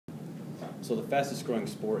So the fastest growing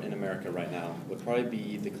sport in America right now would probably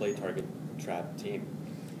be the clay target trap team.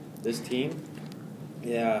 This team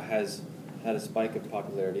has had a spike of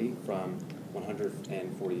popularity from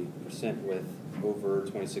 140% with over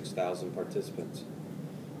 26,000 participants.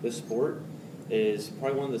 This sport is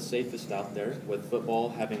probably one of the safest out there, with football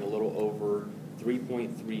having a little over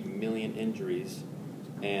 3.3 million injuries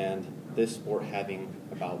and this sport having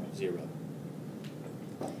about 0.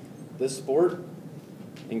 This sport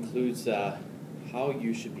includes how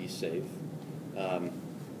you should be safe.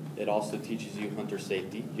 It also teaches you hunter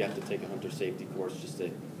safety. You have to take a hunter safety course just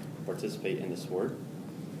to participate in the sport.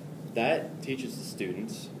 That teaches the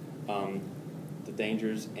students the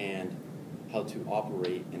dangers and how to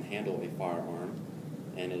operate and handle a firearm,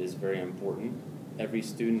 and it is very important. Every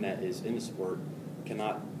student that is in the sport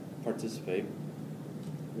cannot participate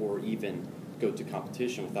or even go to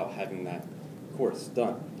competition without having that course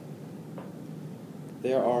done.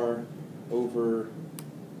 There are over,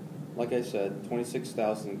 like I said,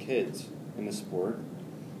 26,000 kids in the sport,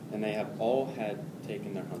 and they have all had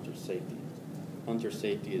taken their hunter safety. Hunter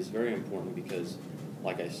safety is very important because,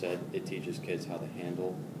 like I said, it teaches kids how to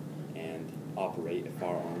handle and operate a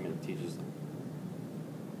firearm,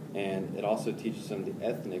 and it also teaches them the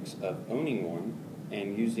ethics of owning one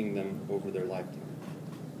and using them over their lifetime.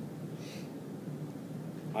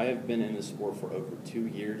 I have been in the sport for over 2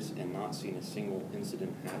 years and not seen a single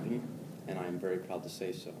incident happen, and I am very proud to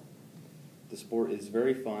say so. The sport is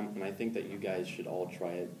very fun, and I think that you guys should all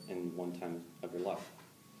try it in one time of your life.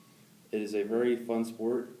 It is a very fun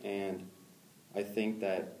sport, and I think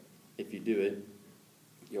that if you do it,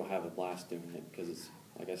 you'll have a blast doing it because it's,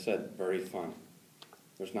 like I said, very fun.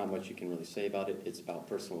 There's not much you can really say about it. It's about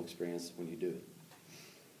personal experience when you do it.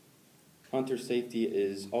 Hunter safety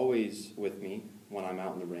is always with me when I'm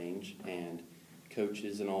out in the range, and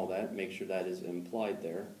coaches and all that make sure that is implied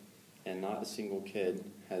there, and not a single kid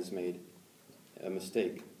has made a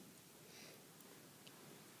mistake.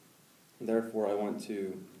 Therefore, I want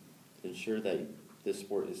to ensure that this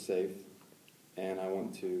sport is safe, and I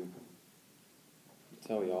want to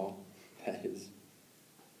tell y'all that is.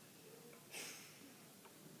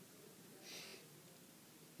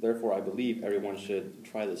 Therefore, I believe everyone should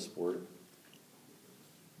try this sport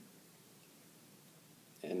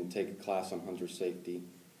and take a class on hunter safety,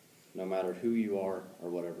 no matter who you are or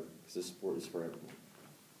whatever, because this sport is for everyone.